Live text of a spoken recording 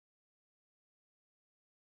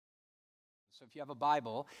So if you have a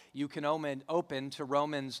Bible, you can open to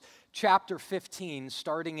Romans chapter 15,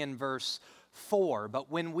 starting in verse 4.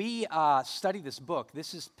 But when we study this book,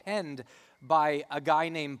 this is penned by a guy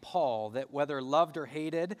named Paul that whether loved or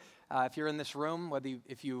hated, if you're in this room,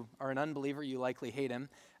 if you are an unbeliever, you likely hate him.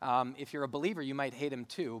 If you're a believer, you might hate him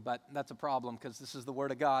too, but that's a problem because this is the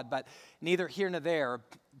Word of God. But neither here nor there,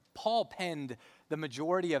 Paul penned the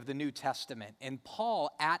majority of the New Testament. And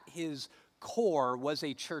Paul, at his core, was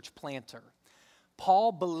a church planter.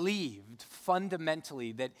 Paul believed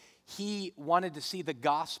fundamentally that he wanted to see the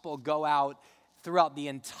gospel go out throughout the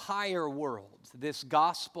entire world. This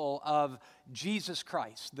gospel of Jesus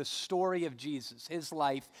Christ, the story of Jesus, his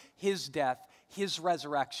life, his death, his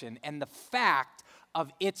resurrection, and the fact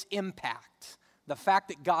of its impact. The fact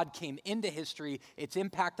that God came into history, its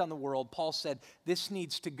impact on the world, Paul said, this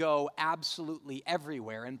needs to go absolutely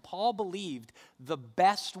everywhere. And Paul believed the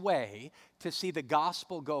best way to see the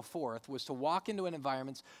gospel go forth was to walk into an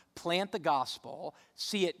environment, plant the gospel,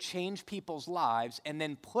 see it change people's lives, and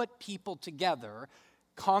then put people together,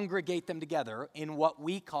 congregate them together in what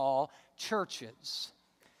we call churches.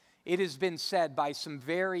 It has been said by some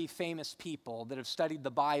very famous people that have studied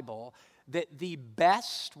the Bible that the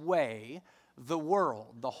best way the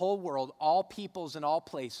world, the whole world, all peoples and all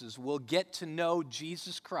places will get to know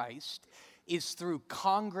Jesus Christ is through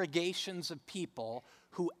congregations of people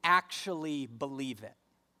who actually believe it.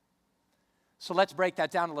 So let's break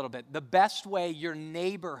that down a little bit. The best way your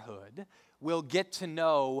neighborhood will get to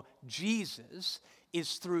know Jesus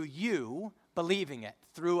is through you believing it,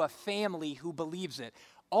 through a family who believes it,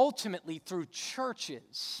 ultimately through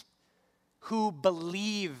churches who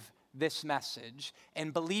believe this message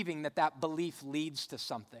and believing that that belief leads to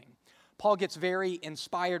something. Paul gets very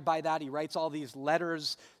inspired by that. He writes all these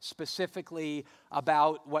letters specifically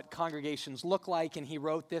about what congregations look like, and he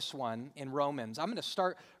wrote this one in Romans. I'm going to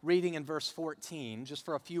start reading in verse 14, just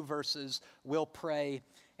for a few verses. We'll pray,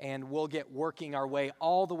 and we'll get working our way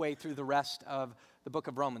all the way through the rest of the book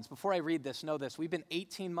of Romans. Before I read this, know this. We've been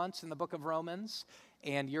 18 months in the book of Romans,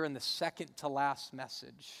 and you're in the second to last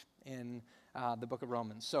message in the book of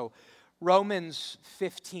Romans. So Romans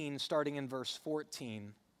 15, starting in verse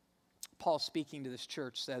 14, Paul speaking to this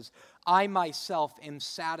church says, I myself am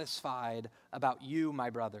satisfied about you, my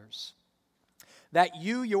brothers, that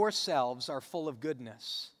you yourselves are full of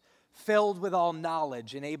goodness, filled with all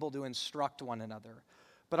knowledge and able to instruct one another.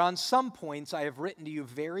 But on some points I have written to you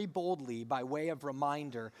very boldly by way of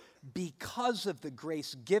reminder, because of the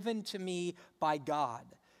grace given to me by God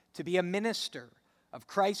to be a minister of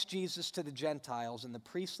Christ Jesus to the Gentiles in the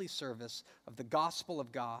priestly service of the gospel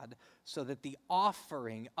of God, so that the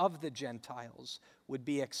offering of the Gentiles would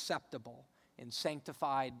be acceptable and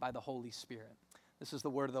sanctified by the Holy Spirit. This is the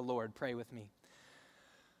word of the Lord. Pray with me.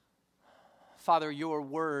 Father, your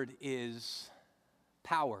word is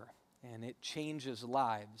power, and it changes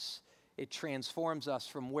lives. It transforms us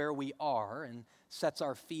from where we are and sets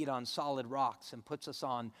our feet on solid rocks and puts us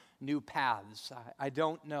on new paths. I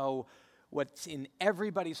don't know what's in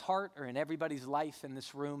everybody's heart or in everybody's life in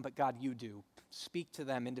this room, but God, you do. Speak to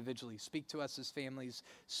them individually. Speak to us as families.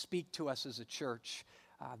 Speak to us as a church,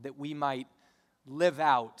 that we might live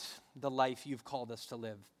out the life you've called us to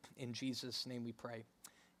live. In Jesus' name we pray.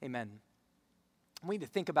 Amen. We need to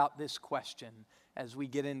think about this question as we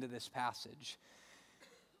get into this passage.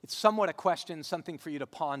 It's somewhat a question, something for you to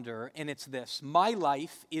ponder, and it's this. My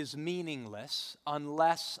life is meaningless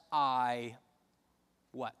unless I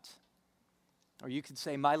what? Or you could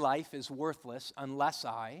say, my life is worthless unless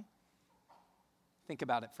I. Think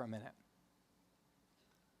about it for a minute.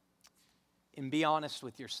 And be honest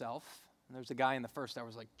with yourself. And there's a guy in the first hour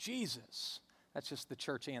who's like, Jesus. That's just the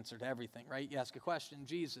church answer to everything, right? You ask a question,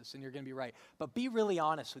 Jesus, and you're going to be right. But be really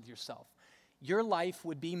honest with yourself. Your life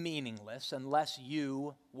would be meaningless unless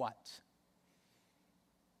you what?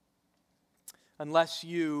 Unless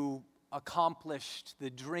you accomplished the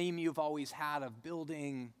dream you've always had of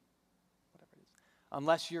building,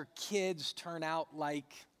 unless your kids turn out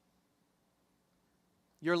like.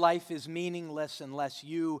 Your life is meaningless unless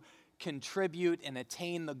you contribute and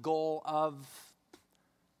attain the goal of,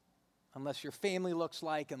 unless your family looks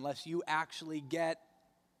like, unless you actually get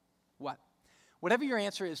what? Whatever your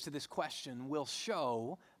answer is to this question will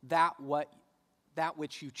show that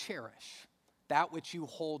which you cherish, that which you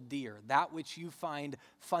hold dear, that which you find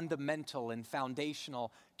fundamental and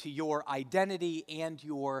foundational to your identity and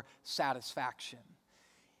your satisfaction.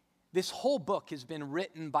 This whole book has been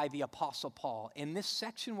written by the Apostle Paul. In this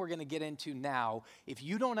section we're going to get into now, if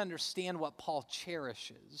you don't understand what Paul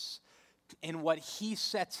cherishes and what he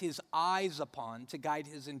sets his eyes upon to guide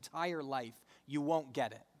his entire life, you won't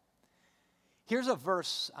get it. Here's a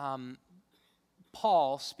verse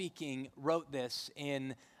Paul speaking wrote this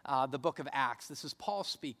in the book of Acts. This is Paul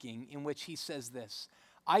speaking, in which he says this: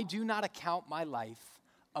 I do not account my life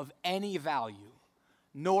of any value,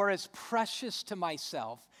 nor as precious to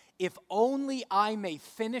myself, if only I may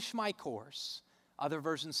finish my course. Other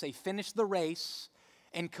versions say finish the race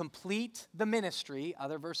and complete the ministry.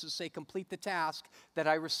 Other verses say complete the task that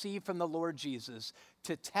I received from the Lord Jesus,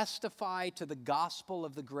 to testify to the gospel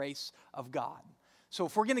of the grace of God. So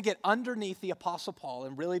if we're going to get underneath the Apostle Paul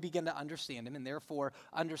and really begin to understand him, and therefore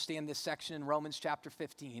understand this section in Romans chapter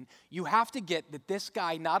 15, you have to get that this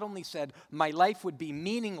guy not only said, my life would be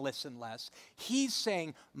meaningless unless, he's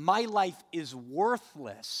saying, my life is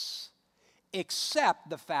worthless except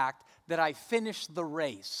the fact that I finished the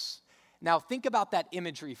race. Now think about that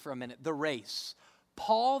imagery for a minute, the race.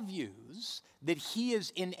 Paul views that he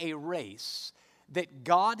is in a race that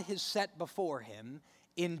God has set before him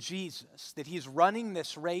in Jesus, that he's running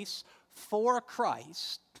this race for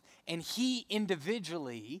Christ, and he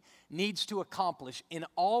individually needs to accomplish in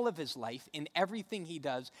all of his life, in everything he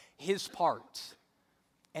does, his part.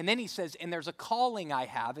 And then he says, and there's a calling I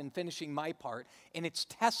have in finishing my part, and it's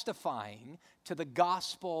testifying to the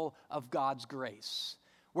gospel of God's grace.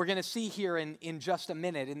 We're going to see here in just a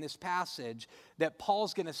minute in this passage that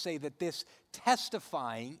Paul's going to say that this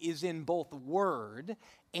testifying is in both word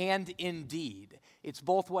and in deed. It's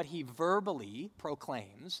both what he verbally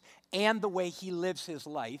proclaims and the way he lives his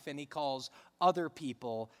life, and he calls other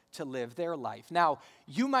people to live their life. Now,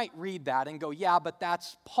 you might read that and go, yeah, but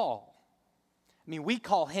that's Paul. I mean, we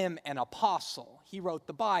call him an apostle. He wrote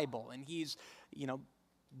the Bible, and he's,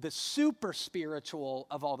 the super spiritual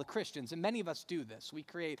of all the Christians. And many of us do this. We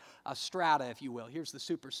create a strata, if you will. Here's the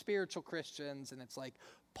super spiritual Christians, and it's like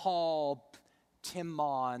Paul,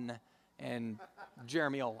 Timon, and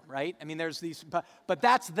Jeremy Olin, right? I mean, there's these, but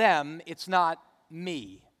that's them. It's not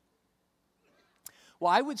me.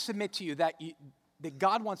 Well, I would submit to you that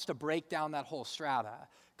God wants to break down that whole strata,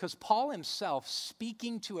 because Paul himself,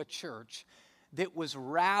 speaking to a church that was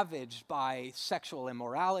ravaged by sexual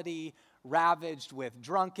immorality, ravaged with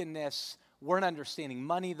drunkenness, weren't understanding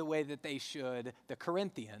money the way that they should, the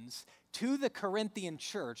Corinthians. To the Corinthian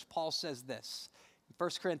church, Paul says this, 1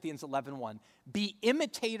 Corinthians 11:1, be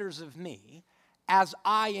imitators of me as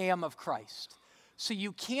I am of Christ. So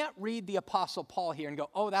you can't read the Apostle Paul here and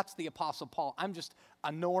go, oh, that's the Apostle Paul. I'm just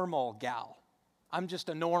a normal gal. I'm just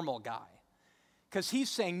a normal guy. Because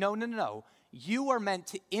he's saying, no. You are meant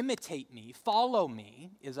to imitate me, follow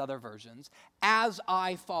me, is other versions, as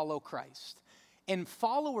I follow Christ. And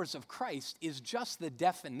followers of Christ is just the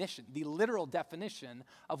definition, the literal definition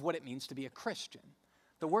of what it means to be a Christian.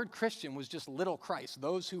 The word Christian was just little Christ,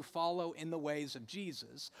 those who follow in the ways of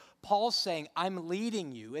Jesus. Paul's saying, I'm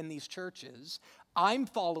leading you in these churches. I'm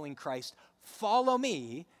following Christ. Follow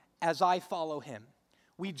me as I follow him.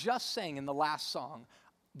 We just sang in the last song,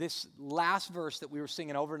 this last verse that we were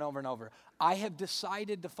singing over and over and over, I have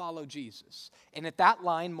decided to follow Jesus. And at that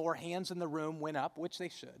line, more hands in the room went up, which they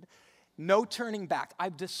should. No turning back.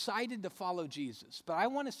 I've decided to follow Jesus. But I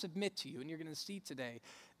want to submit to you, and you're going to see today,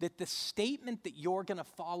 that the statement that you're going to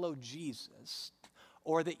follow Jesus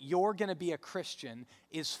or that you're going to be a Christian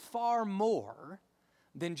is far more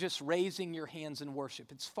than just raising your hands in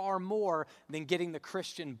worship. It's far more than getting the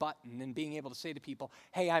Christian button and being able to say to people,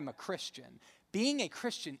 hey, I'm a Christian. Being a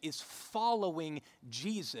Christian is following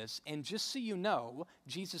Jesus. And just so you know,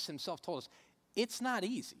 Jesus himself told us, it's not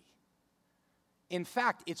easy. In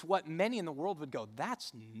fact, it's what many in the world would go,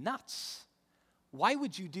 that's nuts. Why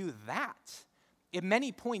would you do that? At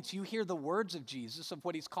many points, you hear the words of Jesus of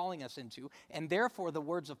what he's calling us into, and therefore the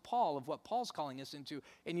words of Paul of what Paul's calling us into,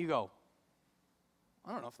 and you go,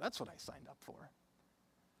 I don't know if that's what I signed up for.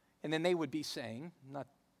 And then they would be saying, not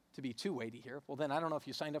to be too weighty here, well, then I don't know if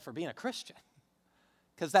you signed up for being a Christian.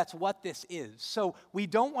 Because that's what this is. So we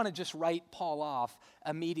don't want to just write Paul off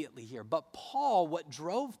immediately here. But Paul, what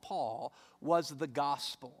drove Paul was the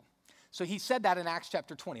gospel. So he said that in Acts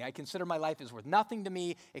chapter 20. I consider my life is worth nothing to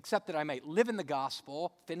me except that I might live in the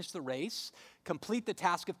gospel, finish the race, complete the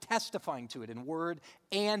task of testifying to it in word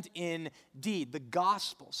and in deed. The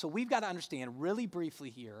gospel. So we've got to understand really briefly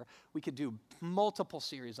here, we could do multiple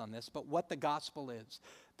series on this, but what the gospel is.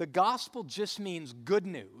 The gospel just means good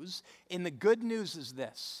news, and the good news is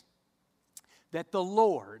this, that the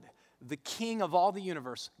Lord, the King of all the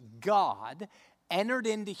universe, God, entered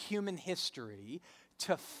into human history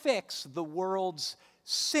to fix the world's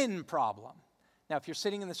sin problem. Now, if you're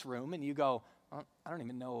sitting in this room and you go, I don't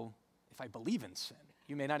even know if I believe in sin.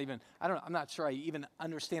 You may not even, I'm not sure I even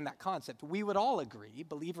understand that concept. We would all agree,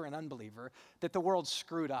 believer and unbeliever, that the world's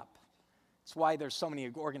screwed up. It's why there's so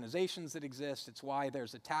many organizations that exist. It's why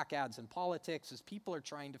there's attack ads in politics, is people are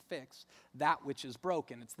trying to fix that which is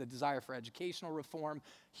broken. It's the desire for educational reform.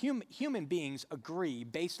 Human beings agree,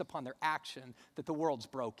 based upon their action, that the world's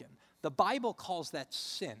broken. The Bible calls that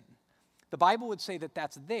sin. The Bible would say that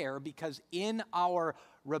that's there because in our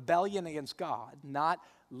rebellion against God, not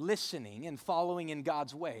listening and following in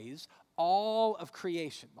God's ways, all of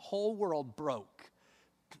creation, the whole world broke.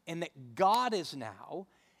 And that God is now,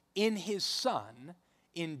 in his Son,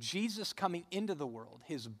 in Jesus coming into the world,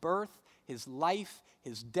 his birth, his life,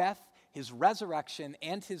 his death, his resurrection,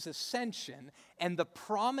 and his ascension, and the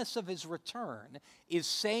promise of his return is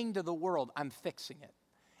saying to the world, I'm fixing it.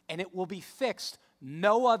 And it will be fixed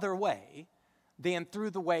no other way than through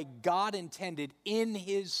the way God intended in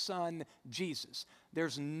his Son, Jesus.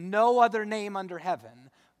 There's no other name under heaven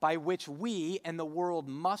by which we and the world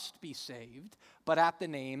must be saved, but at the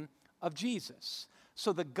name of Jesus.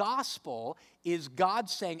 So the gospel is God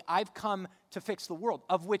saying, I've come to fix the world,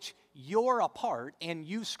 of which you're a part, and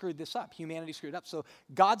you screwed this up. Humanity screwed up. So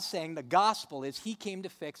God's saying the gospel is he came to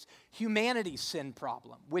fix humanity's sin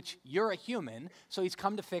problem, which you're a human, so he's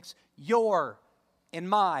come to fix your and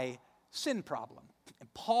my sin problem.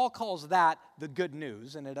 And Paul calls that the good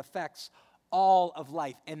news, and it affects all of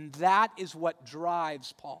life. And that is what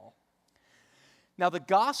drives Paul. Now, the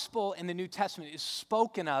gospel in the New Testament is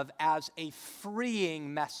spoken of as a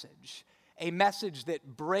freeing message, a message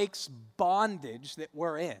that breaks bondage that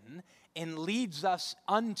we're in and leads us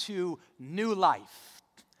unto new life,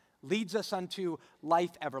 leads us unto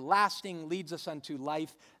life everlasting, leads us unto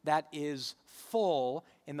life that is full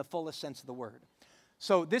in the fullest sense of the word.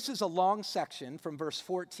 So this is a long section from verse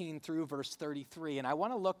 14 through verse 33, and I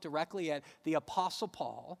want to look directly at the Apostle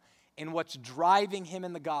Paul and what's driving him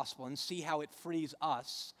in the gospel and see how it frees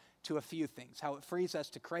us to a few things, how it frees us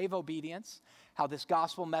to crave obedience, how this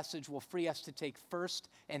gospel message will free us to take first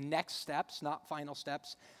and next steps, not final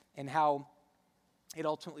steps, and how it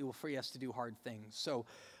ultimately will free us to do hard things. So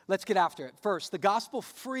let's get after it. First, the gospel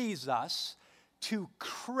frees us to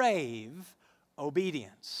crave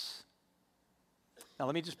obedience. Now,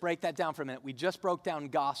 let me just break that down for a minute. We just broke down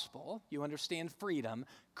gospel. You understand freedom.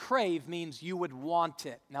 Crave means you would want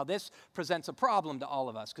it. Now, this presents a problem to all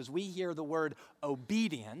of us because we hear the word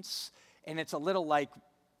obedience, and it's a little like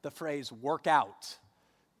the phrase work out,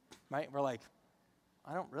 right? We're like,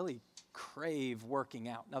 I don't really crave working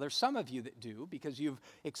out. Now, there's some of you that do because you've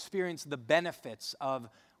experienced the benefits of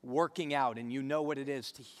working out, and you know what it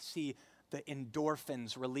is to see the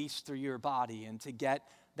endorphins released through your body and to get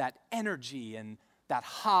that energy and that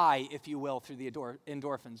high, if you will, through the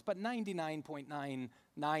endorphins. But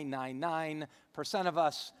 99.9999% of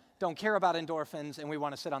us don't care about endorphins, and we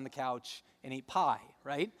want to sit on the couch and eat pie,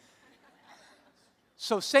 right?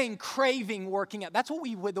 So saying craving working out, that's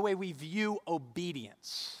what the way we view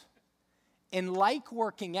obedience. And like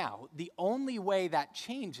working out, the only way that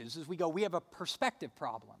changes is we have a perspective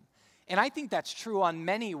problem. And I think that's true on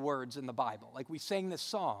many words in the Bible. Like we sang this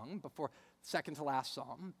song before, second to last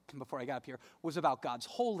psalm, before I got up here, was about God's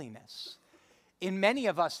holiness. And many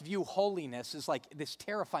of us view holiness as like this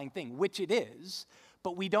terrifying thing, which it is,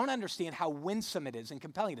 but we don't understand how winsome it is and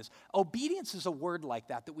compelling it is. Obedience is a word like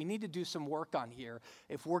that we need to do some work on here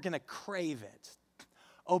if we're going to crave it.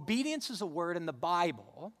 Obedience is a word in the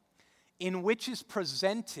Bible in which is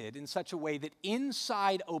presented in such a way that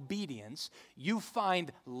inside obedience you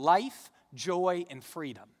find life, joy, and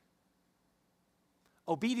freedom.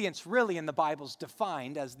 Obedience really in the Bible is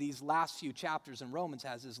defined as these last few chapters in Romans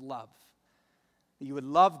has is love. You would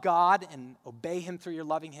love God and obey him through your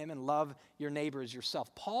loving him and love your neighbor as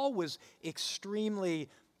yourself. Paul was extremely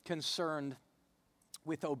concerned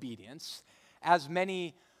with obedience, as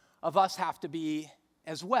many of us have to be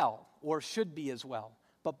as well, or should be as well.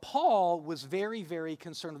 But Paul was very, very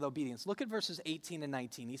concerned with obedience. Look at verses 18 and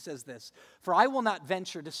 19. He says this, "For I will not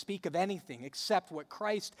venture to speak of anything except what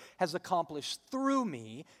Christ has accomplished through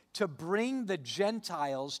me to bring the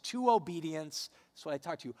Gentiles to obedience," that's what I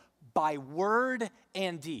talked to you, "by word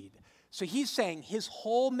and deed." So he's saying his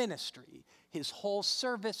whole ministry, his whole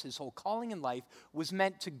service, his whole calling in life was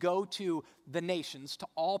meant to go to the nations, to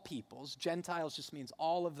all peoples. Gentiles just means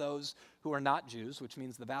all of those who are not Jews, which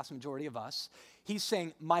means the vast majority of us. He's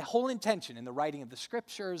saying my whole intention in the writing of the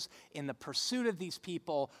scriptures, in the pursuit of these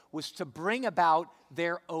people, was to bring about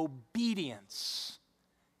their obedience.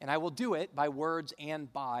 And I will do it by words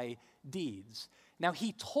and by deeds. Now,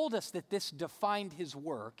 he told us that this defined his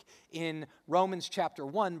work in Romans chapter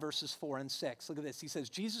 1, verses 4 and 6. Look at this. He says,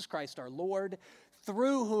 Jesus Christ our Lord,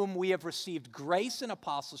 through whom we have received grace and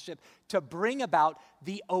apostleship to bring about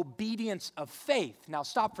the obedience of faith. Now,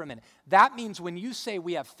 stop for a minute. That means when you say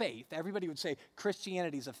we have faith, everybody would say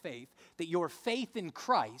Christianity is a faith, that your faith in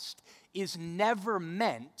Christ is never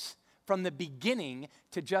meant from the beginning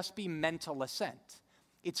to just be mental assent.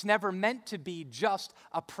 It's never meant to be just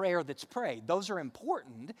a prayer that's prayed. Those are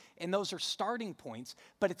important, and those are starting points,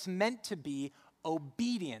 but it's meant to be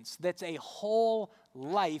obedience. That's a whole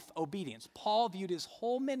life obedience. Paul viewed his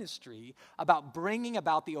whole ministry about bringing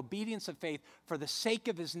about the obedience of faith for the sake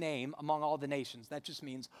of his name among all the nations. That just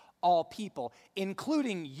means all people,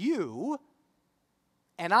 including you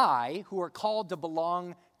and I, who are called to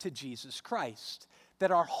belong to Jesus Christ. That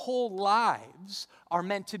our whole lives are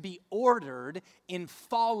meant to be ordered in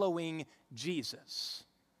following Jesus.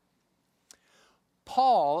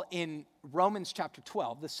 Paul, in Romans chapter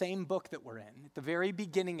 12, the same book that we're in, at the very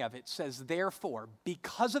beginning of it, says, therefore,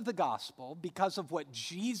 because of the gospel, because of what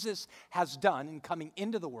Jesus has done in coming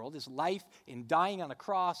into the world, his life, in dying on a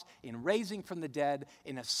cross, in raising from the dead,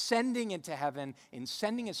 in ascending into heaven, in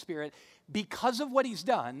sending his Spirit, because of what he's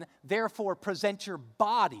done, therefore, present your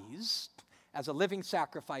bodies as a living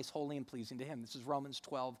sacrifice, holy and pleasing to him. This is Romans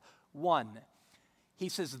 12:1. He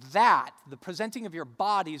says that the presenting of your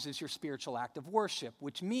bodies is your spiritual act of worship,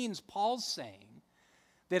 which means Paul's saying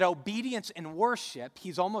that obedience and worship,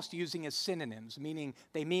 he's almost using as synonyms, meaning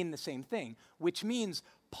they mean the same thing, which means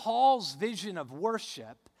Paul's vision of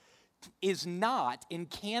worship is not and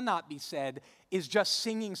cannot be said is just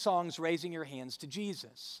singing songs, raising your hands to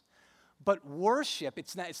Jesus. But worship,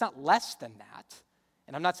 it's not less than that.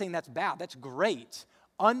 And I'm not saying that's bad, that's great,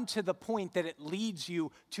 unto the point that it leads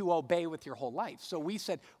you to obey with your whole life. So we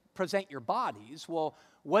said, present your bodies. Well,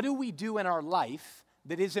 what do we do in our life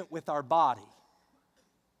that isn't with our body?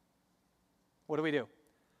 What do?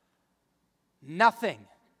 Nothing.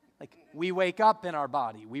 Like, we wake up in our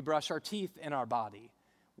body. We brush our teeth in our body.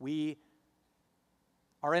 We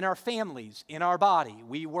are in our families, in our body.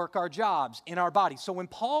 We work our jobs in our body. So when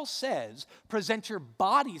Paul says, present your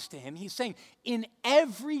bodies to him, he's saying, in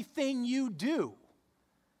everything you do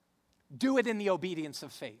it in the obedience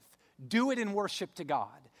of faith. Do it in worship to God.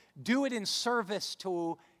 Do it in service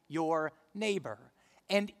to your neighbor.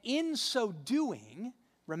 And in so doing,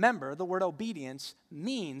 remember, the word obedience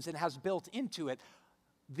means and has built into it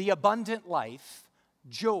the abundant life,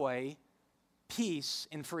 joy, peace,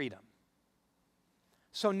 and freedom.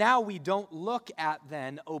 So now we don't look at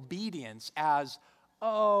then obedience as,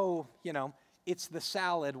 it's the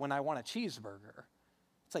salad when I want a cheeseburger.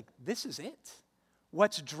 It's like, this is it.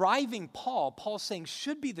 What's driving Paul's saying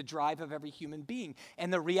should be the drive of every human being.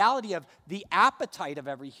 And the reality of the appetite of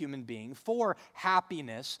every human being for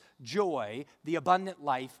happiness, joy, the abundant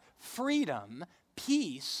life, freedom,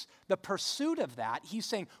 peace, the pursuit of that, he's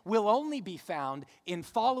saying will only be found in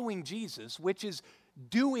following Jesus, which is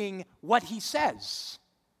doing what he says.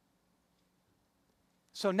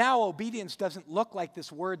 So now obedience doesn't look like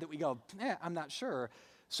this word that we go, I'm not sure.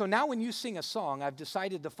 So now when you sing a song, I've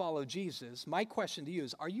decided to follow Jesus, my question to you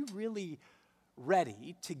is, are you really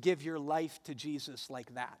ready to give your life to Jesus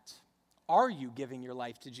like that? Are you giving your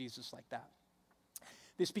life to Jesus like that?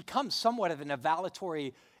 This becomes somewhat of an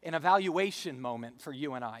evaluation moment for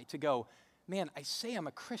you and I to go, man, I say I'm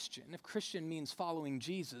a Christian. If Christian means following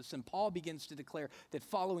Jesus, and Paul begins to declare that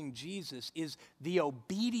following Jesus is the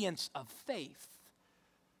obedience of faith,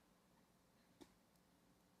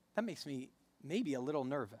 that makes me maybe a little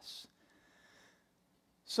nervous.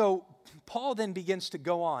 So Paul then begins to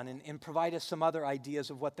go on and provide us some other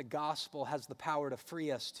ideas of what the gospel has the power to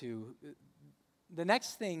free us to. The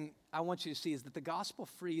next thing I want you to see is that the gospel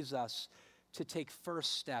frees us to take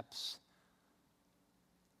first steps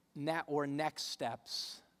or next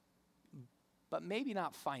steps, but maybe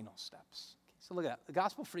not final steps. Okay, so look at that. The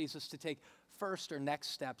gospel frees us to take first or next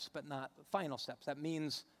steps, but not final steps. That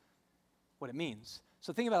means what it means.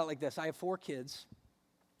 So think about it like this. I have 4 kids.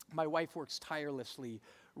 My wife works tirelessly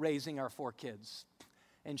raising our 4 kids.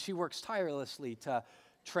 And she works tirelessly to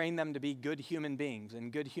train them to be good human beings.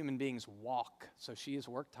 And good human beings walk. So she has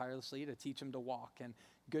worked tirelessly to teach them to walk. And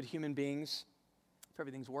good human beings, if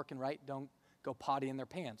everything's working right, don't go potty in their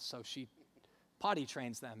pants. So she potty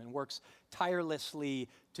trains them and works tirelessly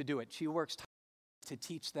to do it. She works to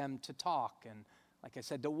teach them to talk. And like I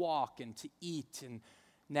said, to walk and to eat and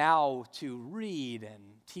now to read, and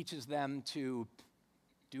teaches them to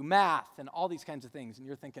do math and all these kinds of things. And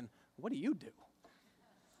you're thinking, what do you do?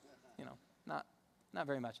 Not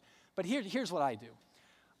very much. But here's what I do.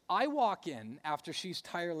 I walk in after she's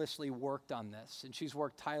tirelessly worked on this, and she's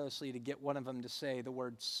worked tirelessly to get one of them to say the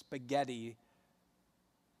word spaghetti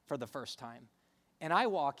for the first time. And I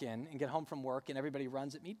walk in and get home from work, and everybody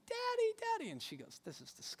runs at me, Daddy, Daddy. And she goes, this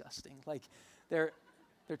is disgusting. Like, they're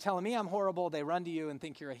telling me I'm horrible. They run to you and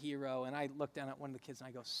think you're a hero. And I look down at one of the kids, and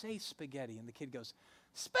I go, say spaghetti. And the kid goes,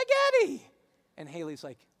 spaghetti. And Haley's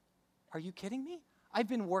like, are you kidding me? I've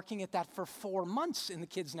been working at that for 4 months, and the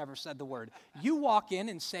kids never said the word. You walk in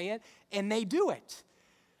and say it, and they do it.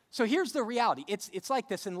 So here's the reality. It's like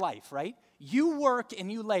this in life, right? You work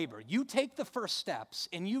and you labor. You take the first steps,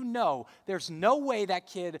 and you know there's no way that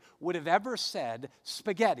kid would have ever said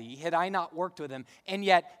spaghetti had I not worked with him, and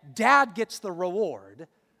yet dad gets the reward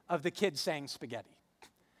of the kid saying spaghetti.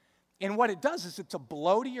 And what it does is it's a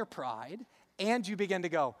blow to your pride, and you begin to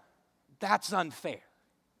go, that's unfair.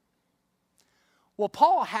 Well,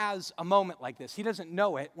 Paul has a moment like this. He doesn't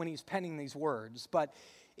know it when he's penning these words, but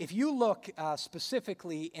if you look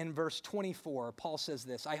specifically in verse 24, Paul says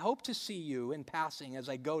this, I hope to see you in passing as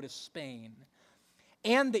I go to Spain,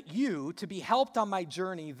 and that you, to be helped on my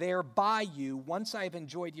journey there by you, once I have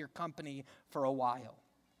enjoyed your company for a while.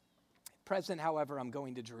 Present, however, I'm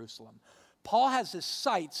going to Jerusalem. Paul has his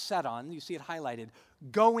sights set on, you see it highlighted,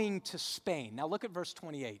 going to Spain. Now look at verse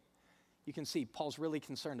 28. You can see Paul's really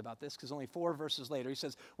concerned about this because only 4 verses later he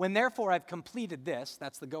says, when therefore I've completed this,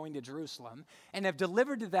 that's the going to Jerusalem, and have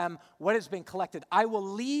delivered to them what has been collected, I will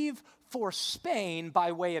leave for Spain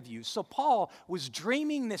by way of you. So Paul was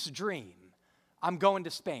dreaming this dream, I'm going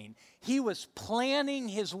to Spain. He was planning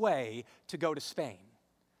his way to go to Spain.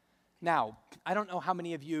 Now, I don't know how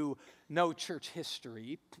many of you know church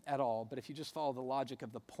history at all, but if you just follow the logic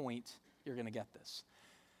of the point, you're going to get this.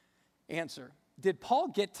 Answer. Did Paul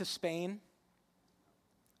get to Spain?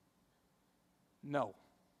 No.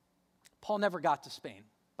 Paul never got to Spain.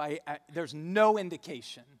 There's no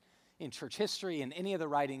indication in church history and any of the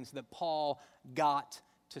writings that Paul got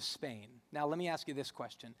to Spain. Now, let me ask you this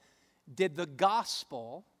question. Did the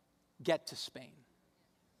gospel get to Spain?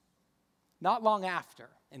 Not long after,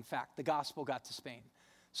 in fact, the gospel got to Spain.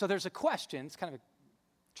 So there's a question, it's kind of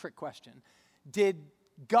a trick question. Did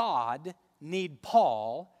God need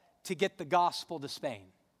Paul to get the gospel to Spain?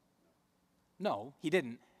 No, he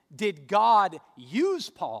didn't. Did God use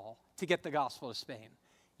Paul to get the gospel to Spain?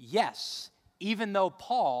 Yes, even though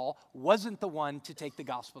Paul wasn't the one to take the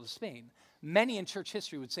gospel to Spain. Many in church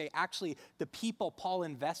history would say actually the people Paul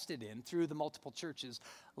invested in through the multiple churches,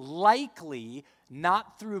 likely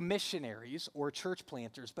not through missionaries or church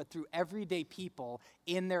planters, but through everyday people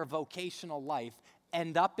in their vocational life,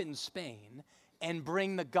 end up in Spain and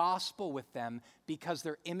bring the gospel with them because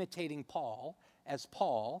they're imitating Paul as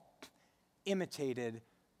Paul imitated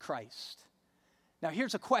Christ. Now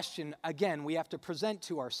here's a question, again, we have to present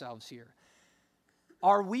to ourselves here.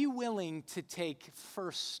 Are we willing to take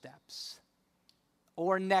first steps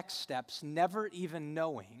or next steps, never even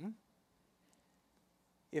knowing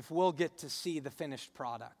if we'll get to see the finished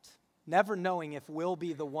product, never knowing if we'll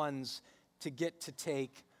be the ones to get to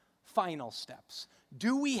take final steps?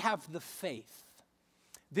 Do we have the faith,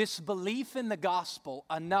 this belief in the gospel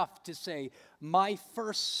enough to say, my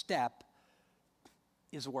first step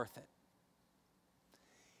is worth it?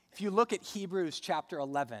 If you look at Hebrews chapter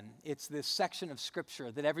 11, it's this section of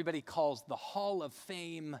scripture that everybody calls the Hall of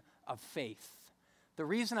Fame of faith. The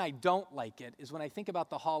reason I don't like it is when I think about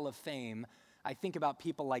the Hall of Fame, I think about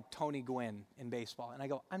people like Tony Gwynn in baseball, and I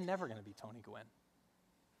go, I'm never going to be Tony Gwynn.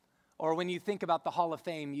 Or when you think about the Hall of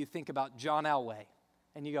Fame, you think about John Elway,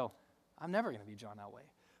 and you go, I'm never going to be John Elway.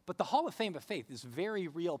 But the Hall of Fame of faith is very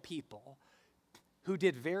real people who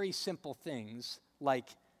did very simple things like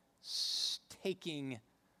taking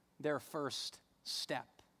their first step.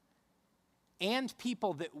 And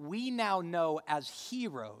people that we now know as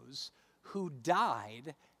heroes who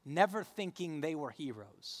died never thinking they were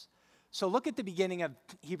heroes. So look at the beginning of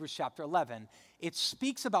Hebrews chapter 11. It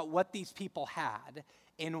speaks about what these people had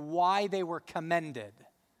and why they were commended,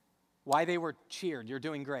 why they were cheered. You're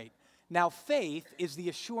doing great. Now, faith is the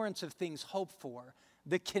assurance of things hoped for,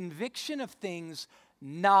 the conviction of things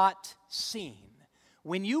not seen.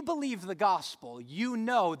 When you believe the gospel, you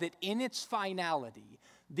know that in its finality,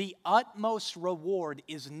 the utmost reward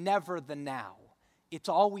is never the now. It's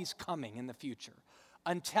always coming in the future.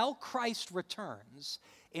 Until Christ returns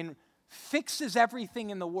and fixes everything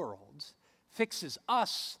in the world, fixes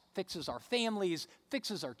us, fixes our families,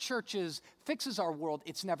 fixes our churches, fixes our world,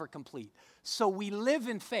 it's never complete. So we live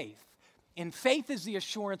in faith. And faith is the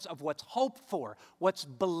assurance of what's hoped for, what's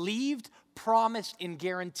believed, promised, and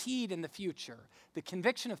guaranteed in the future. The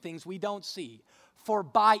conviction of things we don't see. For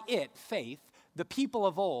by it, faith, the people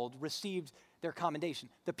of old received their commendation.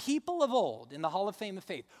 The people of old in the Hall of Fame of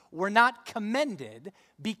faith were not commended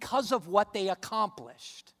because of what they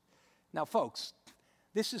accomplished. Now, folks,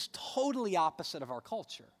 This is totally opposite of our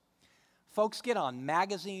culture. Folks get on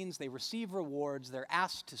magazines, they receive rewards, they're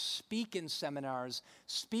asked to speak in seminars,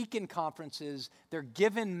 speak in conferences, they're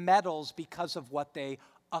given medals because of what they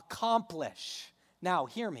accomplish. Now,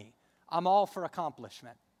 hear me, I'm all for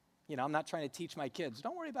accomplishment. I'm not trying to teach my kids,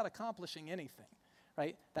 don't worry about accomplishing anything,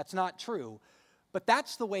 right? That's not true. But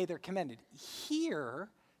that's the way they're commended. Here,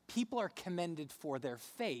 people are commended for their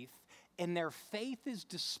faith, and their faith is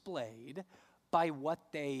displayed by what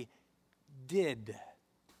they did.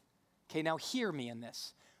 Okay, now hear me in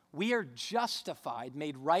this. We are justified,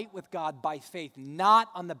 made right with God by faith, not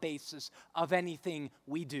on the basis of anything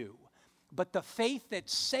we do. But the faith that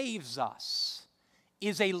saves us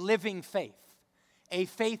is a living faith, a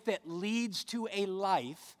faith that leads to a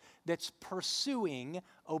life that's pursuing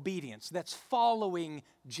obedience, that's following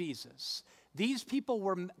Jesus. These people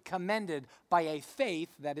were commended by a faith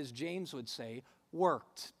that, as James would say,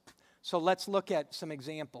 worked. So let's look at some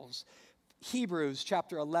examples. Hebrews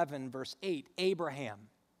chapter 11, verse 8, Abraham.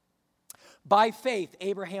 By faith,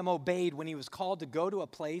 Abraham obeyed when he was called to go to a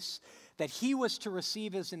place that he was to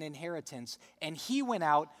receive as an inheritance, and he went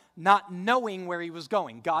out not knowing where he was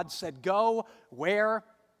going. God said, go where?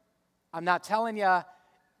 I'm not telling you.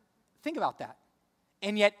 Think about that.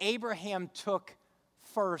 And yet Abraham took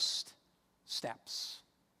first steps.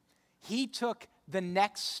 He took the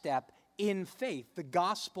next step in faith. The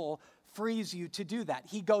gospel frees you to do that.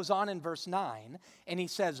 He goes on in verse 9, and he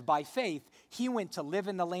says, by faith, he went to live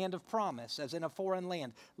in the land of promise, as in a foreign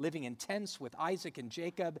land, living in tents with Isaac and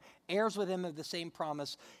Jacob, heirs with him of the same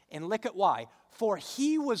promise. And look at why. For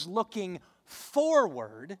he was looking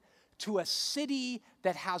forward to a city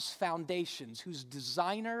that has foundations, whose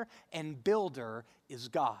designer and builder is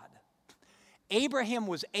God. Abraham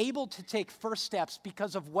was able to take first steps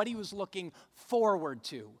because of what he was looking forward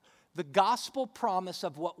to. The gospel promise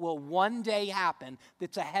of what will one day happen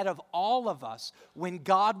that's ahead of all of us when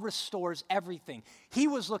God restores everything. He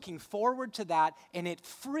was looking forward to that, and it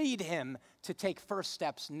freed him to take first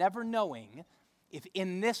steps, never knowing if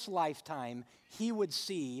in this lifetime he would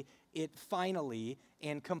see it finally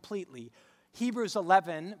and completely. Hebrews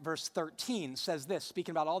 11, verse 13 says this,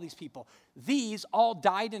 speaking about all these people. These all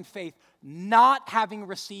died in faith, not having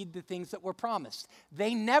received the things that were promised.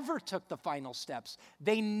 They never took the final steps.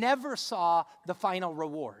 They never saw the final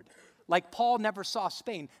reward. Like Paul never saw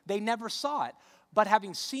Spain. They never saw it. But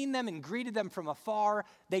having seen them and greeted them from afar,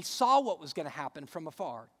 they saw what was going to happen from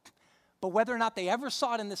afar. But whether or not they ever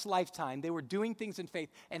saw it in this lifetime, they were doing things in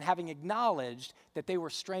faith and having acknowledged that they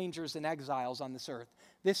were strangers and exiles on this earth.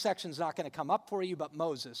 This section's not going to come up for you, but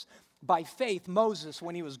Moses. By faith, Moses,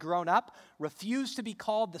 when he was grown up, refused to be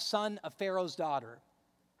called the son of Pharaoh's daughter.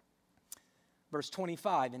 Verse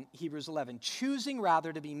 25 in Hebrews 11, choosing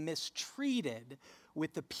rather to be mistreated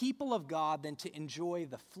with the people of God than to enjoy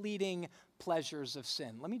the fleeting pleasures of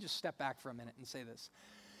sin. Let me just step back for a minute and say this.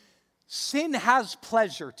 Sin has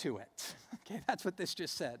pleasure to it. Okay, that's what this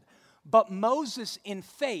just said. But Moses, in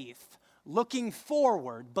faith, looking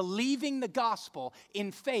forward, believing the gospel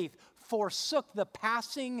in faith, forsook the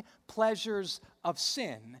passing pleasures of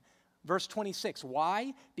sin. Verse 26,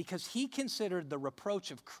 why? Because he considered the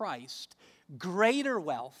reproach of Christ greater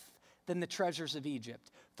wealth than the treasures of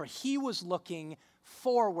Egypt, for he was looking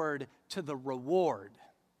forward to the reward.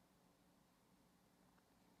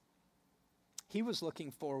 He was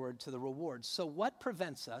looking forward to the reward. So what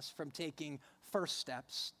prevents us from taking first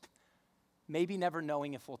steps, maybe never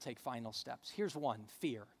knowing if we'll take final steps? Here's one,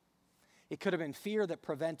 fear. It could have been fear that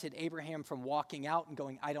prevented Abraham from walking out and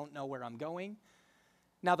going, I don't know where I'm going.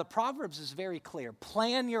 Now, the Proverbs is very clear.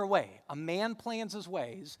 Plan your way. A man plans his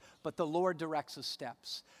ways, but the Lord directs his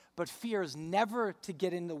steps. But fear is never to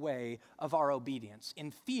get in the way of our obedience.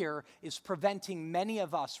 And fear is preventing many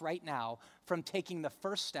of us right now from taking the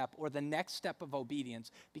first step or the next step of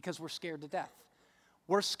obedience because we're scared to death.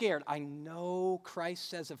 We're scared. I know Christ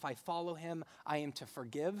says if I follow him, I am to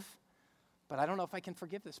forgive, but I don't know if I can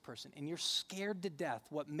forgive this person. And you're scared to death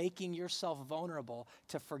what making yourself vulnerable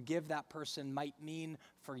to forgive that person might mean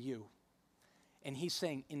for you. And he's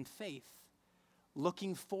saying, in faith,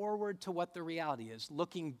 looking forward to what the reality is,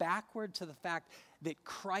 looking backward to the fact that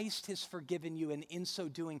Christ has forgiven you, and in so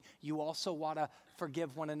doing, you also want to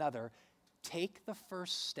forgive one another. Take the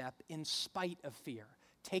first step in spite of fear.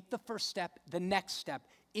 Take the first step, the next step,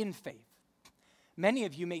 in faith. Many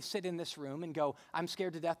of you may sit in this room and go, I'm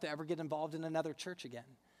scared to death to ever get involved in another church again.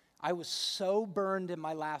 I was so burned in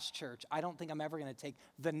my last church, I don't think I'm ever going to take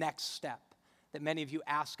the next step that many of you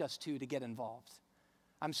ask us to get involved.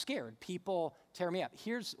 I'm scared. People tear me up.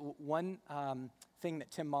 Here's one thing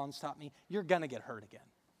that Tim Mons taught me. You're going to get hurt again.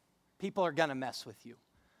 People are going to mess with you.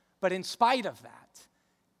 But in spite of that,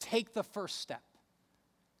 take the first step.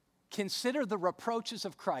 Consider the reproaches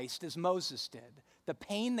of Christ as Moses did, the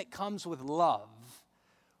pain that comes with love,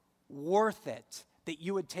 worth it that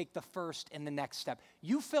you would take the first and the next step.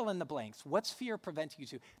 You fill in the blanks. What's fear preventing you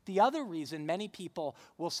to? The other reason many people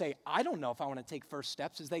will say, I don't know if I want to take first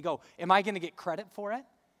steps, is they go, am I going to get credit for it?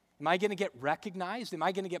 Am I going to get recognized? Am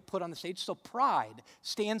I going to get put on the stage? So pride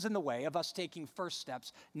stands in the way of us taking first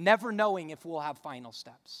steps, never knowing if we'll have final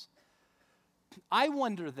steps. I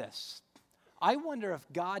wonder this. I wonder if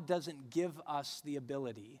God doesn't give us the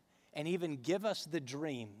ability and even give us the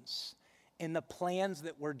dreams and the plans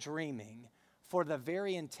that we're dreaming for the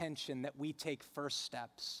very intention that we take first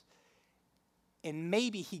steps. And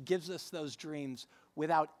maybe he gives us those dreams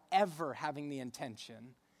without ever having the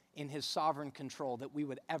intention in his sovereign control that we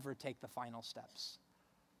would ever take the final steps.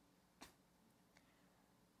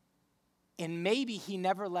 And maybe he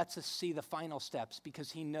never lets us see the final steps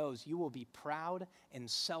because he knows you will be proud and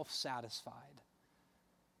self-satisfied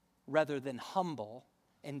rather than humble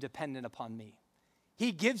and dependent upon me.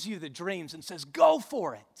 He gives you the dreams and says, go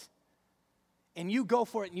for it. And you go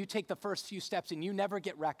for it and you take the first few steps and you never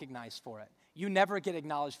get recognized for it. You never get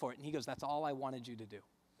acknowledged for it. And he goes, that's all I wanted you to do.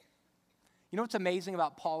 You know what's amazing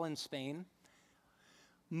about Paul in Spain?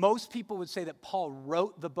 Most people would say that Paul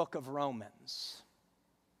wrote the book of Romans.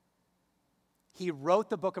 He wrote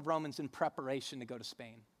the book of Romans in preparation to go to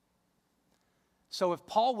Spain. So if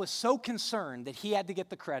Paul was so concerned that he had to get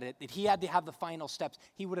the credit, that he had to have the final steps,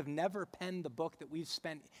 he would have never penned the book that we've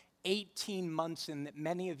spent 18 months in, that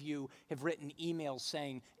many of you have written emails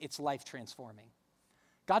saying it's life transforming.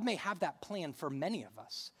 God may have that plan for many of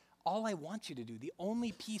us. All I want you to do, the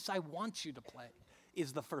only piece I want you to play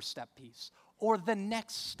is the first step piece or the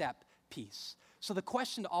next step piece. So the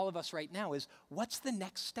question to all of us right now is, what's the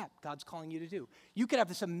next step God's calling you to do? You could have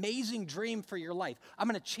this amazing dream for your life. I'm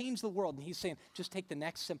going to change the world. And he's saying, just take the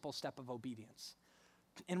next simple step of obedience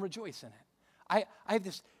and rejoice in it. I have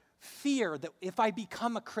this fear that if I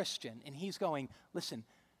become a Christian, and he's going, listen,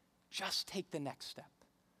 just take the next step.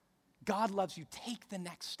 God loves you. Take the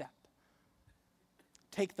next step.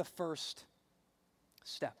 Take the first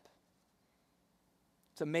step.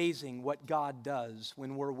 It's amazing what God does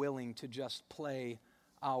when we're willing to just play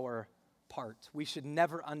our part. We should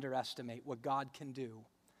never underestimate what God can do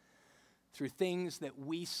through things that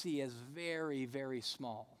we see as very, very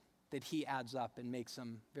small, that he adds up and makes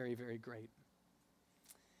them very, very great.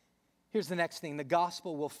 Here's the next thing. The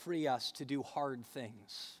gospel will free us to do hard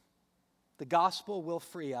things. The gospel will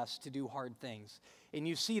free us to do hard things. And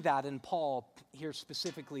you see that in Paul here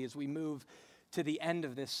specifically as we move to the end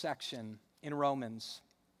of this section in Romans.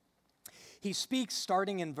 He speaks,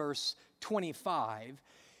 starting in verse 25,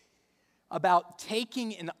 about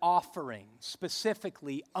taking an offering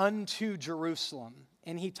specifically unto Jerusalem.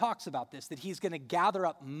 And he talks about this, that he's going to gather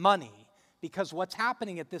up money, because what's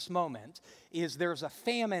happening at this moment is there's a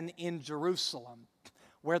famine in Jerusalem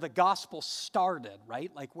where the gospel started,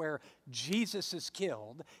 right? Like where Jesus is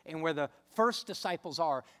killed and where the first disciples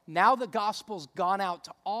are. Now the gospel's gone out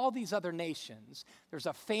to all these other nations. There's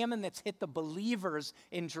a famine that's hit the believers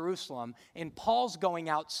in Jerusalem. And Paul's going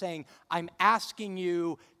out saying, I'm asking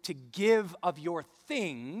you to give of your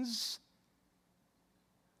things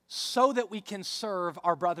so that we can serve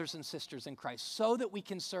our brothers and sisters in Christ, so that we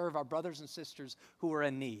can serve our brothers and sisters who are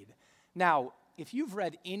in need. Now, if you've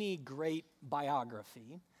read any great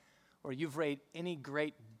biography, or you've read any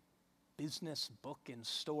great business book and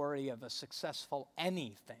story of a successful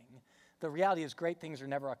anything, the reality is great things are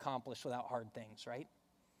never accomplished without hard things, right?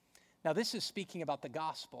 Now, this is speaking about the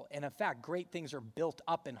gospel. And in fact, great things are built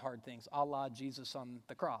up in hard things, a la Jesus on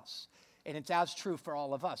the cross. And it's as true for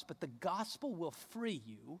all of us. But the gospel will free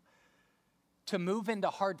you to move into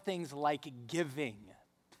hard things like giving.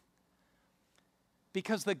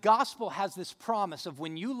 Because the gospel has this promise of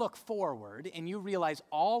when you look forward and you realize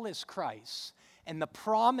all is Christ, and the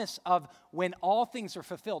promise of when all things are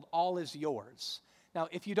fulfilled, all is yours. Now,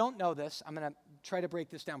 if you don't know this, I'm going to try to break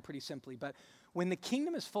this down pretty simply, but when the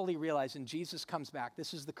kingdom is fully realized and Jesus comes back,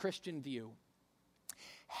 this is the Christian view.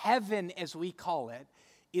 Heaven, as we call it,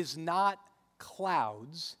 is not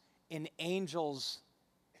clouds and angels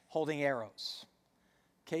holding arrows.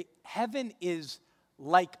 Okay? Heaven is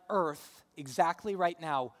like earth exactly right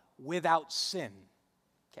now without sin.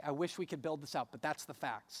 Okay, I wish we could build this out, but that's the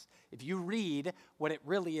facts. If you read what it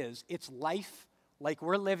really is, it's life like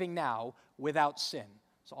we're living now without sin.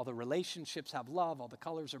 So all the relationships have love, all the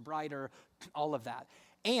colors are brighter, all of that.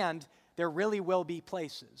 And there really will be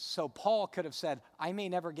places. So Paul could have said, I may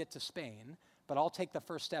never get to Spain, but I'll take the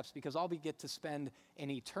first steps because I'll get to spend an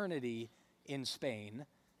eternity in Spain.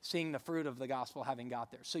 seeing the fruit of the gospel having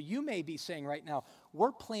got there. So you may be saying right now,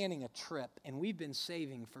 we're planning a trip, and we've been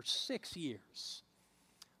saving for 6 years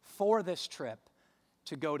for this trip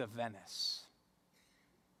to go to Venice.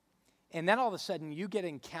 And then all of a sudden, you get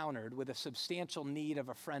encountered with a substantial need of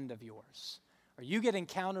a friend of yours. Or you get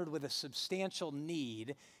encountered with a substantial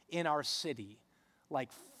need in our city, like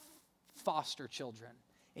foster children.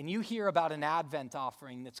 And you hear about an Advent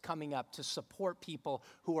offering that's coming up to support people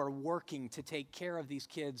who are working to take care of these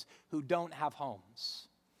kids who don't have homes.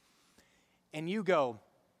 And you go,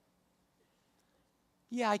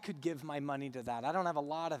 yeah, I could give my money to that. I don't have a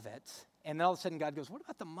lot of it. And then all of a sudden God goes, what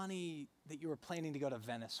about the money that you were planning to go to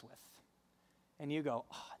Venice with? And you go,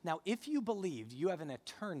 oh. Now if you believed you have an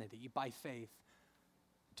eternity by faith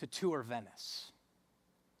to tour Venice,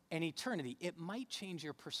 an eternity, it might change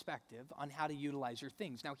your perspective on how to utilize your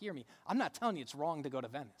things. Now, hear me. I'm not telling you it's wrong to go to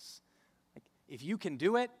Venice. Like, if you can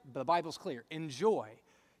do it, the Bible's clear. Enjoy.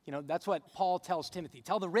 You know, that's what Paul tells Timothy.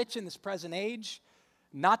 Tell the rich in this present age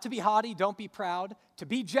not to be haughty, don't be proud, to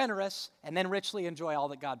be generous, and then richly enjoy all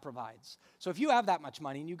that God provides. So if you have that much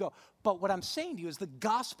money and you go, but what I'm saying to you is the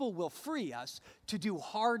gospel will free us to do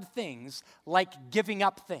hard things like giving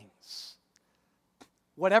up things,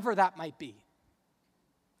 whatever that might be.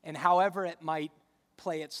 And however it might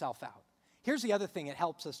play itself out. Here's the other thing it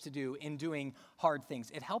helps us to do in doing hard things.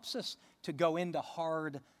 It helps us to go into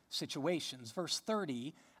hard situations. Verse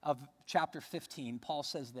 30 of chapter 15, Paul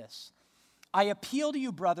says this, I appeal to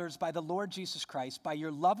you, brothers, by the Lord Jesus Christ, by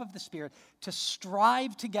your love of the Spirit, to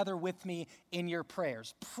strive together with me in your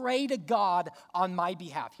prayers. Pray to God on my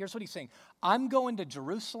behalf. Here's what he's saying. I'm going to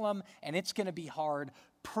Jerusalem, and it's going to be hard.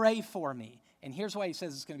 Pray for me. And here's why he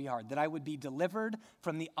says it's going to be hard. That I would be delivered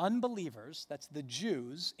from the unbelievers, that's the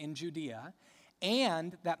Jews in Judea,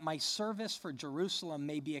 and that my service for Jerusalem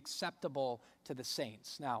may be acceptable to the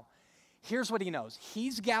saints. Now, here's what he knows.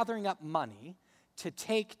 He's gathering up money to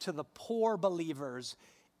take to the poor believers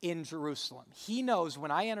in Jerusalem. He knows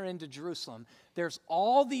when I enter into Jerusalem, there's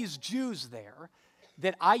all these Jews there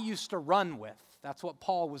that I used to run with. That's what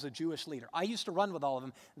Paul was a Jewish leader. I used to run with all of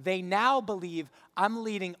them. They now believe I'm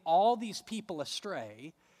leading all these people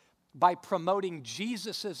astray by promoting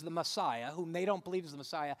Jesus as the Messiah, whom they don't believe is the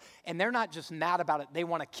Messiah, and they're not just mad about it, they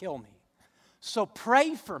want to kill me. So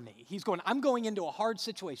pray for me. He's going, I'm going into a hard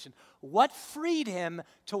situation. What freed him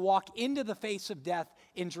to walk into the face of death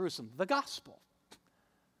in Jerusalem? The gospel.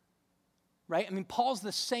 Right? I mean, Paul's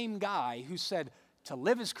the same guy who said, to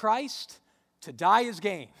live is Christ, to die is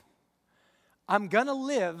gain. I'm going to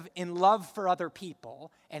live in love for other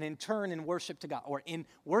people and in turn in worship to God, or in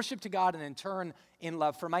worship to God and in turn in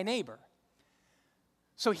love for my neighbor.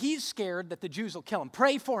 So he's scared that the Jews will kill him.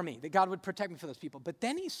 Pray for me, that God would protect me for those people. But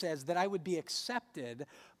then he says that I would be accepted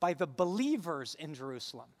by the believers in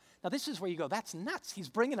Jerusalem. Now this is where you go, that's nuts. He's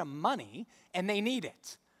bringing them money and they need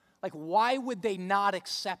it. Like, why would they not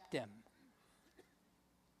accept him?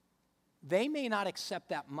 They may not accept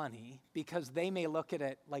that money because they may look at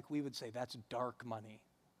it like we would say, that's dark money,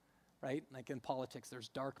 right? Like in politics, there's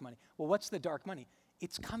dark money. Well, what's the dark money?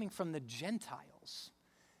 It's coming from the Gentiles.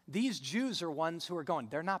 These Jews are ones who are going,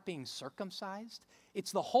 they're not being circumcised.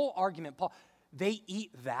 It's the whole argument, Paul. They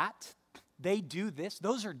eat that. They do this.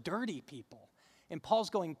 Those are dirty people. And Paul's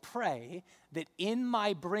going, pray that in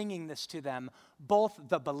my bringing this to them, both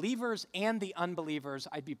the believers and the unbelievers,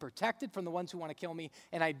 I'd be protected from the ones who want to kill me,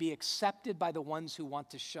 and I'd be accepted by the ones who want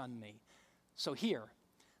to shun me. So here,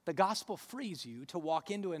 the gospel frees you to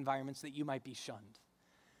walk into environments that you might be shunned.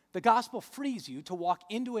 The gospel frees you to walk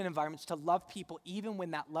into an environment to love people even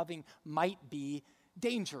when that loving might be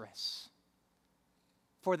dangerous.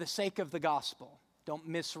 For the sake of the gospel. Don't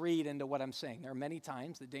misread into what I'm saying. There are many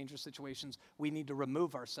times that dangerous situations we need to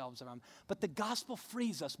remove ourselves from. But the gospel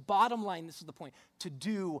frees us, bottom line, this is the point, to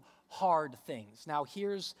do hard things. Now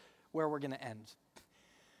here's where we're going to end.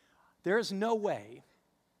 There is no way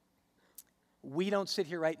we don't sit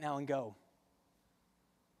here right now and go,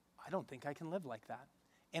 I don't think I can live like that.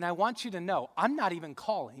 And I want you to know, I'm not even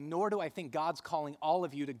calling, nor do I think God's calling all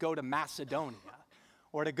of you to go to Macedonia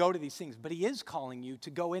or to go to these things, but he is calling you to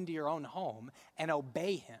go into your own home and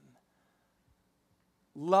obey him.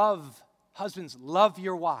 Love, husbands, love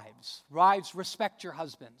your wives. Wives, respect your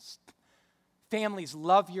husbands. Families,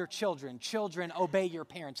 love your children. Children, obey your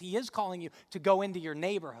parents. He is calling you to go into your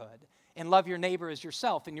neighborhood and love your neighbor as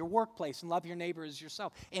yourself, in your workplace and love your neighbor as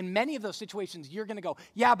yourself. In many of those situations, you're going to go,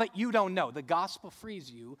 yeah, but you don't know. The gospel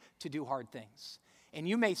frees you to do hard things. And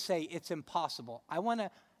you may say it's impossible. I want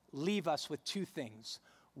to leave us with two things.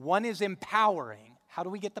 One is empowering. How do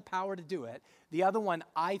we get the power to do it? The other one,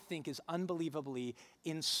 I think, is unbelievably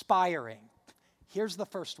inspiring. Here's the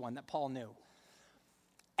first one that Paul knew.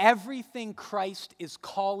 everything Christ is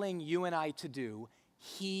calling you and I to do,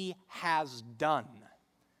 he has done.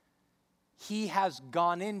 He has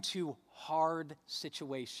gone into hard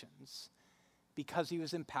situations because he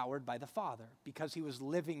was empowered by the Father, because he was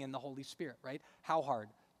living in the Holy Spirit, right? How hard?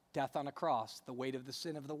 Death on a cross, the weight of the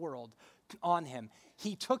sin of the world on him.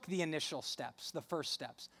 He took the initial steps, the first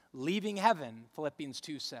steps, leaving heaven, Philippians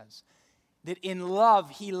 2 says, that in love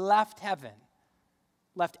he left heaven,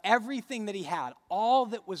 left everything that he had, all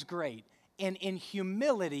that was great, and in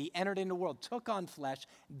humility entered into the world, took on flesh,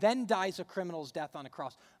 then dies a criminal's death on a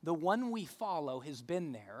cross. The one we follow has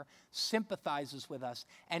been there, sympathizes with us,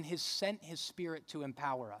 and has sent his Spirit to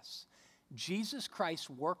empower us. Jesus Christ's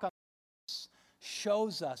work on us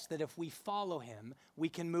shows us that if we follow him, we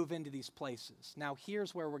can move into these places. Now,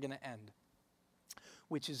 here's where we're going to end,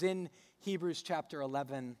 which is in Hebrews chapter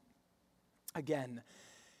 11 again.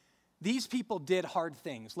 These people did hard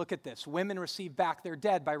things. Look at this. Women received back their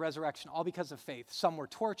dead by resurrection, all because of faith. Some were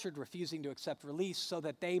tortured, refusing to accept release so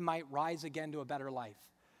that they might rise again to a better life.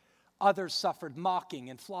 Others suffered mocking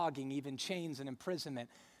and flogging, even chains and imprisonment.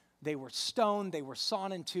 They were stoned, they were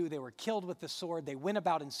sawn in two, they were killed with the sword. They went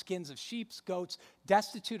about in skins of sheep, goats,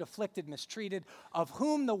 destitute, afflicted, mistreated, of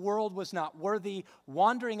whom the world was not worthy,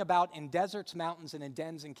 wandering about in deserts, mountains, and in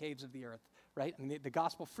dens and caves of the earth, right? And the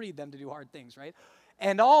gospel freed them to do hard things, right?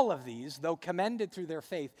 And all of these, though commended through their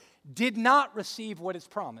faith, did not receive what is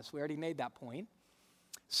promised. We already made that point.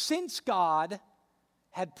 Since God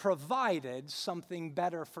had provided something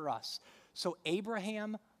better for us. So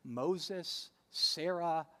Abraham, Moses,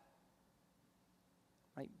 Sarah,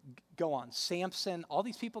 right? Go on, Samson, all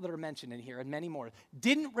these people that are mentioned in here and many more,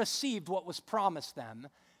 didn't receive what was promised them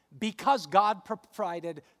because God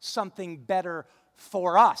provided something better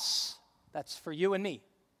for us. That's for you and me.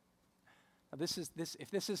 Now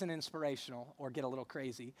if this isn't inspirational or get a little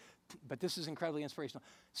crazy, but this is incredibly inspirational.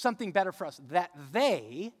 Something better for us, that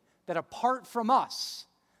apart from us,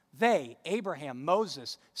 they, Abraham,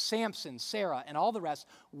 Moses, Samson, Sarah, and all the rest,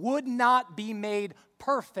 would not be made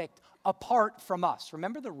perfect apart from us.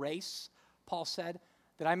 Remember the race, Paul said,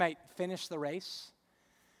 that I might finish the race?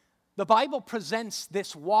 The Bible presents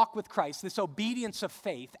this walk with Christ, this obedience of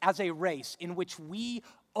faith, as a race in which we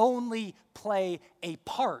only play a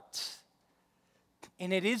part.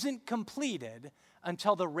 And it isn't completed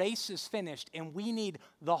until the race is finished, and we need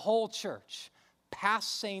the whole church,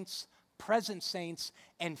 past saints, present saints,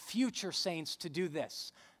 and future saints to do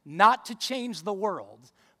this. Not to change the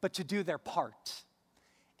world, but to do their part.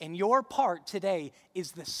 And your part today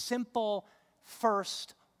is the simple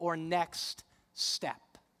first or next step.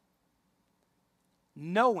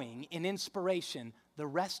 Knowing in inspiration the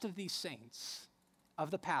rest of these saints of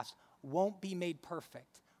the past won't be made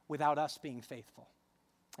perfect without us being faithful.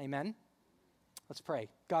 Amen? Let's pray.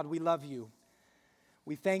 God, we love you.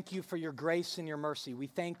 We thank you for your grace and your mercy. We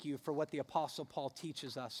thank you for what the Apostle Paul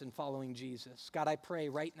teaches us in following Jesus. God, I pray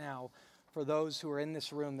right now for those who are in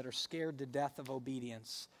this room that are scared to death of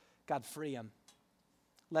obedience. God, free them.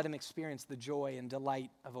 Let them experience the joy and delight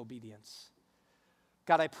of obedience.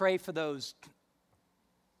 God, I pray for those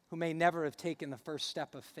who may never have taken the first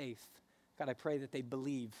step of faith. God, I pray that they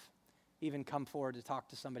believe, even come forward to talk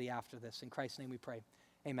to somebody after this. In Christ's name we pray.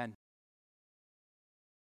 Amen.